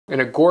An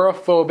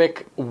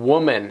agoraphobic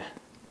woman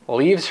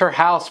leaves her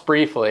house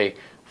briefly,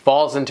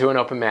 falls into an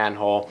open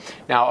manhole.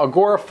 Now,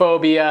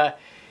 agoraphobia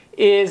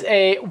is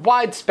a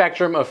wide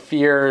spectrum of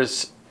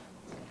fears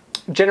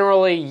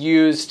generally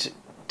used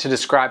to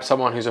describe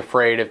someone who's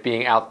afraid of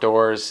being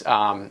outdoors.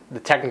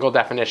 The technical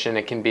definition,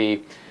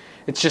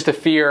 it's just a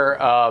fear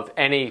of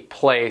any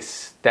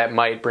place that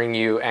might bring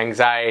you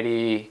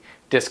anxiety,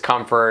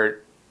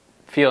 discomfort,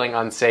 feeling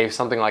unsafe,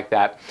 something like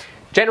that.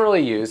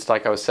 Generally used,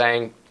 like I was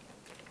saying,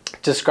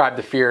 to describe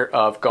the fear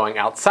of going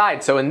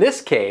outside. So in this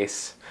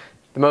case,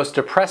 the most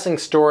depressing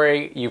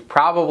story you've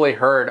probably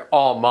heard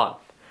all month,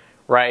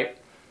 right?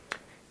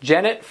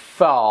 Janet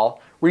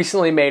Faal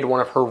recently made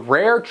one of her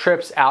rare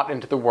trips out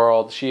into the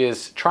world. She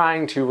is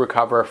trying to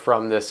recover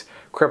from this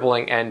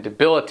crippling and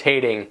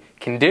debilitating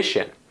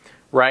condition,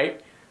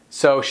 right?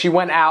 So she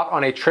went out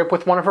on a trip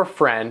with one of her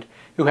friends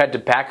who had to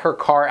back her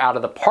car out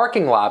of the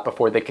parking lot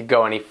before they could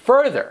go any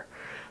further.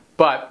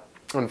 But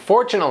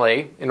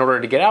unfortunately, in order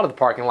to get out of the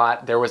parking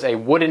lot, there was a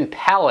wooden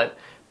pallet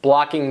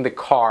blocking the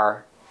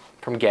car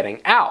from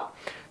getting out.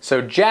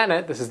 So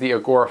Janet, this is the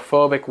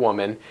agoraphobic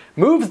woman,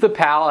 moves the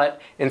pallet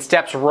and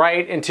steps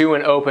right into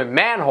an open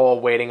manhole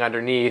waiting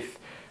underneath,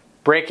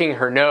 breaking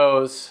her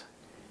nose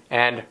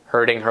and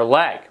hurting her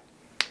leg.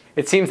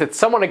 It seems that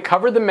someone had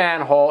covered the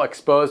manhole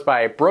exposed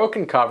by a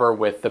broken cover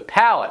with the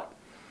pallet.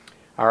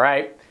 All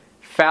right,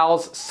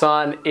 Fowler's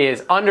son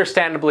is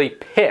understandably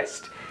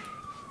pissed.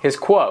 His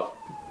quote,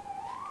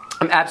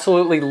 "I'm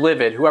absolutely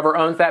livid. Whoever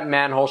owns that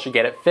manhole should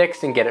get it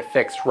fixed and get it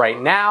fixed right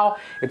now.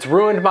 It's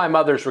ruined my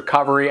mother's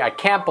recovery. I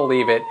can't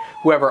believe it.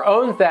 Whoever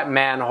owns that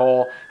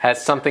manhole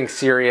has something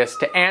serious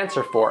to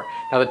answer for."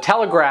 Now, the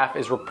Telegraph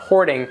is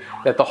reporting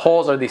that the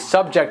holes are the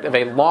subject of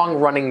a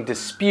long-running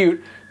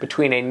dispute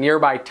between a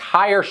nearby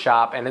tire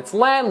shop and its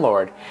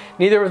landlord.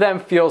 Neither of them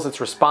feels it's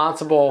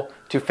responsible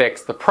to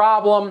fix the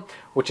problem,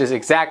 which is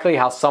exactly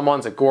how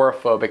someone's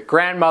agoraphobic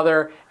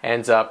grandmother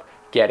ends up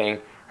getting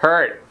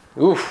hurt.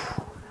 Oof.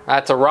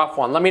 That's a rough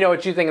one. Let me know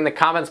what you think in the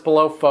comments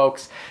below,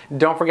 folks.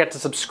 Don't forget to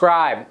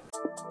subscribe.